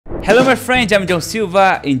Hello my friends, I'm John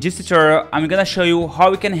Silva. In this tutorial, I'm gonna show you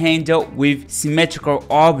how we can handle with symmetrical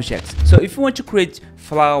objects. So if you want to create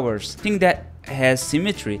flowers, thing that has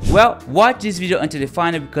symmetry, well, watch this video until the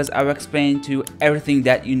final because I will explain to you everything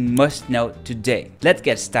that you must know today. Let's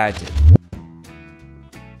get started.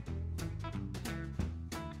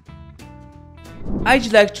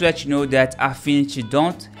 I'd like to let you know that Affinity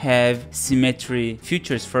don't have symmetry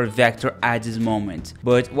features for vector at this moment,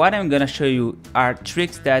 but what I'm gonna show you are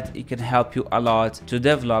tricks that it can help you a lot to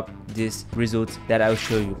develop this result that I'll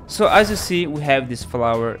show you. So as you see, we have this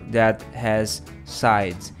flower that has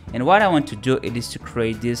sides, and what I want to do is to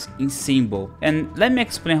create this in symbol, and let me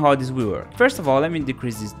explain how this will work. First of all, let me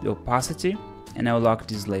decrease this opacity and I'll lock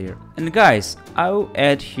this layer, and guys, I'll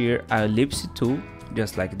add here a ellipse tool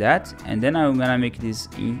just like that, and then I'm gonna make this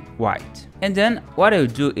in white. And then what I'll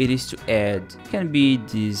do is to add, can be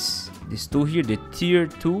this tool here, the tier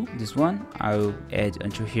tool, this one I'll add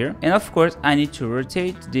onto here, and of course I need to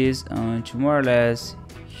rotate this onto more or less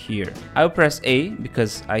here. I'll press A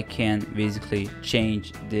because I can basically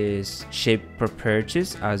change this shape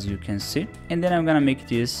properties, as you can see, and then I'm gonna make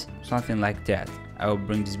this something like that. I'll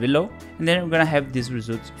bring this below, and then we're gonna have this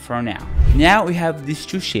result for now. Now we have these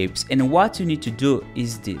two shapes, and what you need to do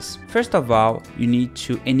is this. First of all, you need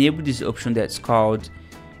to enable this option that's called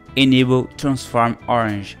enable transform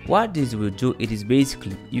orange. What this will do, it is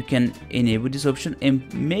basically you can enable this option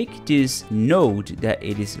and make this node that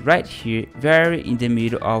it is right here very in the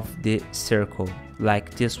middle of the circle,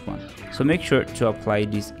 like this one. So make sure to apply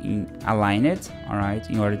this in align it, all right,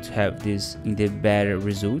 in order to have this in the better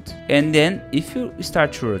result. And then if you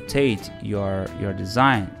start to rotate your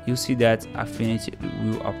design, you see that Affinity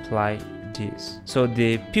will apply this. So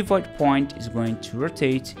the pivot point is going to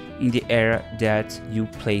rotate in the area that you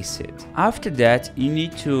place it. After that, you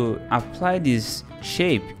need to apply this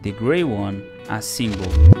shape, the gray one, as symbol.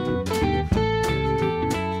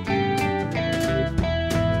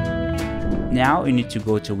 Now you need to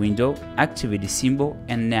go to window, activate the symbol,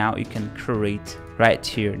 and now you can create right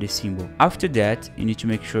here the symbol. After that, you need to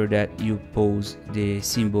make sure that you pose the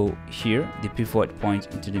symbol here, the pivot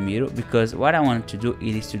point into the middle, because what I want to do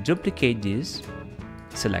is to duplicate this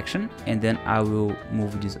selection, and then I will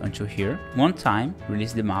move this onto here one time,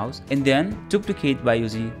 release the mouse, and then duplicate by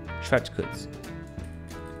using shortcuts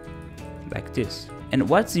like this. And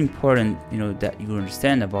what's important, that you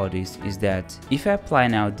understand about this is that if I apply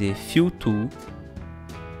now the fill tool,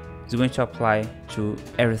 it's going to apply to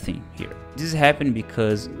everything here. This is happening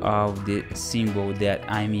because of the symbol that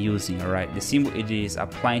I'm using, alright? The symbol it is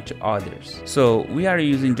applying to others. So we are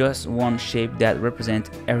using just one shape that represents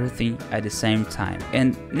everything at the same time.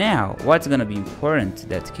 And now what's gonna be important in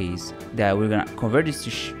that case, that we're gonna convert this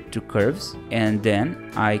to curves, and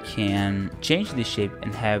then I can change the shape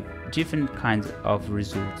and have different kinds of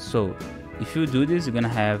results. So if you do this, you're gonna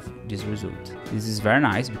have this result. This is very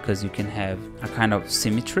nice because you can have a kind of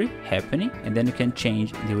symmetry happening, and then you can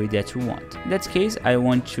change the way that you want. In that case, I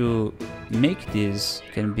want to make this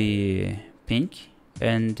can be pink,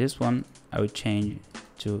 and this one I will change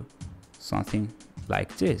to something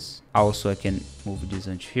like this. Also, I can move this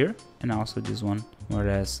onto here, and also this one more or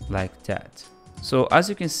less like that. So as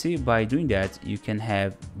you can see, by doing that, you can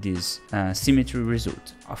have this symmetry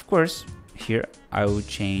result. Of course, here I will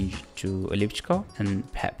change to elliptical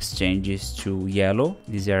and perhaps change this to yellow,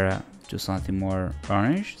 this area to something more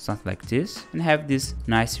orange, something like this, and have this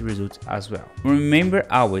nice result as well. Remember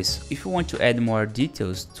always, if you want to add more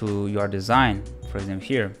details to your design, for example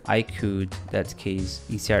here, I could, in that case,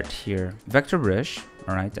 insert here vector brush.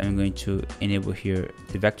 Alright, I'm going to enable here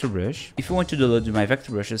the vector brush. If you want to download my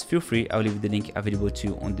vector brushes, feel free, I'll leave the link available to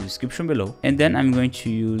you on the description below. And then I'm going to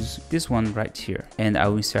use this one right here, and I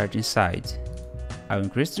will insert inside. I will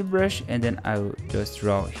increase the brush, and then I will just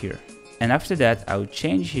draw here. And after that, I will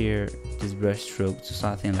change here this brush stroke to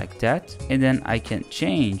something like that, and then I can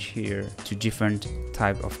change here to different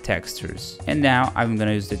type of textures. And now I'm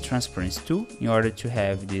gonna use the transparency tool in order to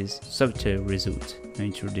have this subtle result. I'm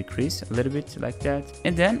going to decrease a little bit like that,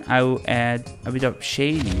 and then I will add a bit of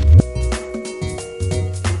shading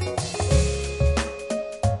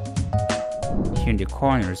here in the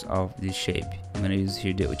corners of this shape. I'm gonna use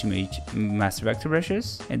here the ultimate master vector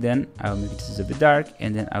brushes, and then I'll make this a bit dark,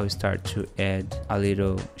 and then I will start to add a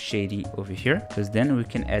little shading over here, because then we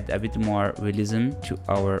can add a bit more realism to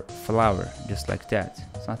our flower, just like that,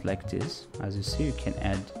 something like this. As you see, you can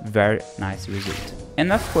add very nice result.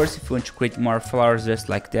 And of course, if you want to create more flowers just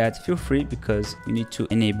like that, feel free, because you need to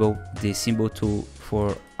enable the symbol tool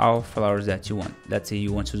for all flowers that you want. Let's say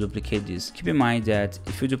you want to duplicate this. Keep in mind that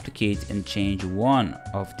if you duplicate and change one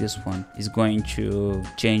of this one, it's going to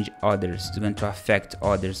change others. It's going to affect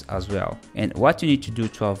others as well. And what you need to do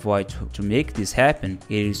to avoid to make this happen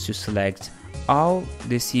is to select all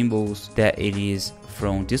the symbols that it is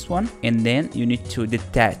from this one, and then you need to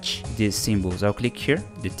detach these symbols. I'll click here,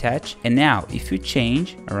 detach, and now if you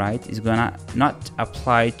change, all right, it's gonna not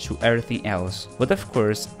apply to everything else. But of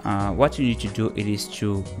course, what you need to do is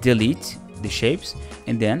to delete the shapes,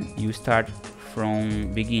 and then you start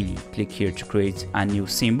from beginning. Click here to create a new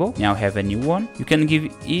symbol. Now have a new one. You can give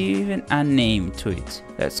even a name to it.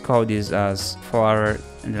 Let's call this as flower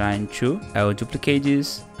line 2. I will duplicate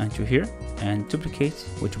this until here and duplicate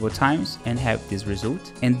multiple times and have this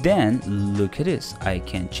result. And then look at this, I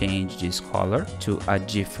can change this color to a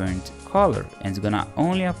different color, and it's gonna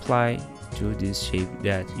only apply to this shape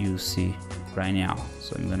that you see right now.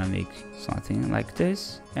 So I'm gonna make something like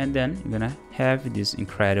this, and then you're gonna have this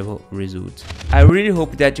incredible result. I really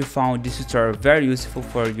hope that you found this tutorial very useful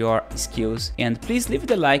for your skills, and please leave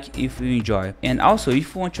it a like if you enjoy. And also,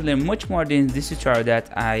 if you want to learn much more than this tutorial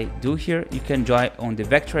that I do here, you can join on the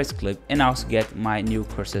Vectorize Club and also get my new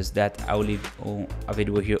courses that I will leave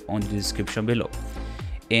available here on the description below.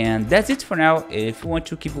 And that's it for now. If you want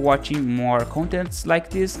to keep watching more contents like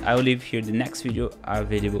this, I will leave here the next video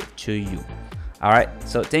available to you. Alright,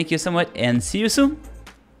 so thank you so much and see you soon.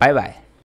 Bye bye.